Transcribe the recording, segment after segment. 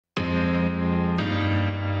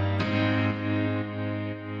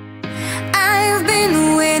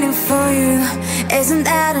Isn't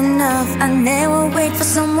that enough? I never wait for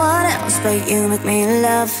someone else, but you make me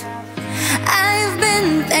love. I've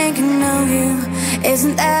been thinking of you.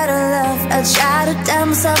 Isn't that a love? I try to tell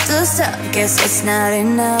myself to stop, guess it's not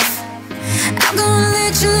enough. I'm gonna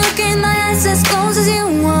let you look in my eyes as close as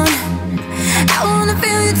you want. I wanna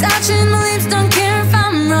feel you touching my lips, don't care if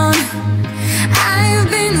I'm wrong. I've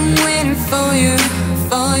been waiting for you,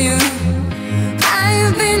 for you.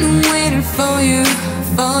 I've been waiting for you,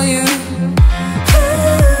 for you.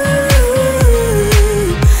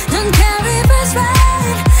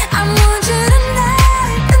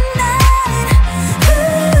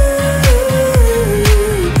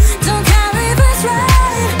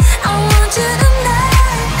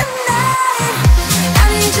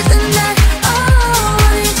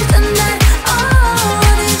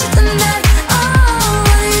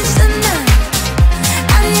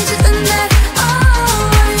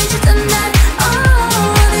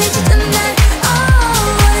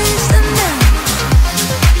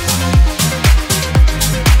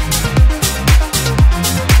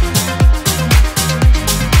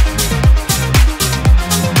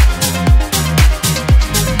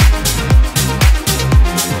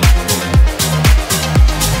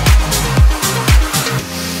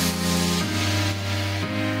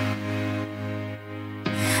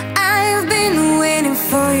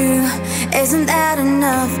 Isn't that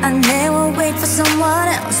enough? I never wait for someone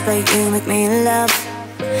else, but you make me love.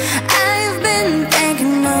 I've been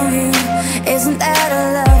thinking of you. Isn't that a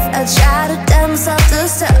love? I try to tell myself to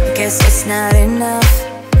stop, guess it's not enough.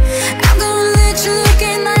 I'm gonna let you look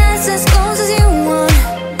in my eyes as close as you want.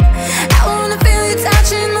 I wanna feel you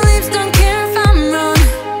touching my lips, don't care if I'm wrong.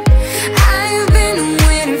 I've been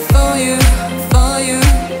waiting for you, for you.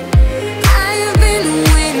 I've been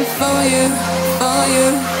waiting for you, for you.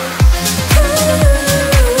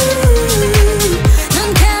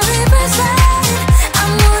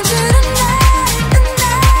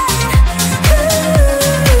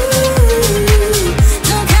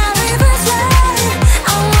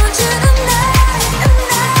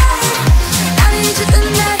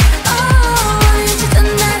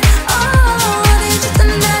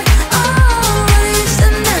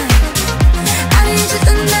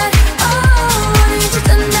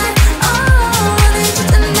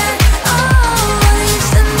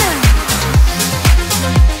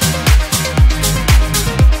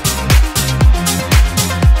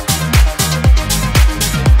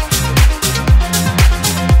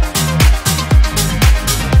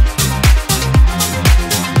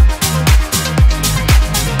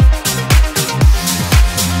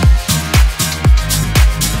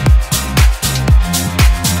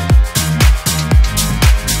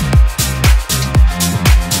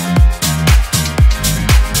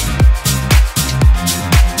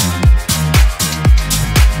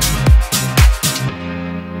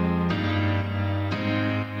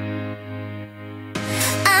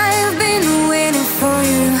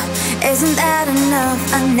 Isn't that enough?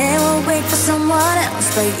 I never wait for someone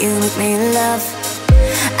else, but you make me love.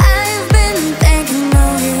 I've been thinking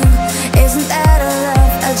of you. Isn't that a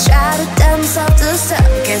love? I try to tell myself to stop,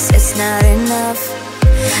 guess it's not enough.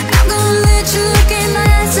 I'm gonna let you look in my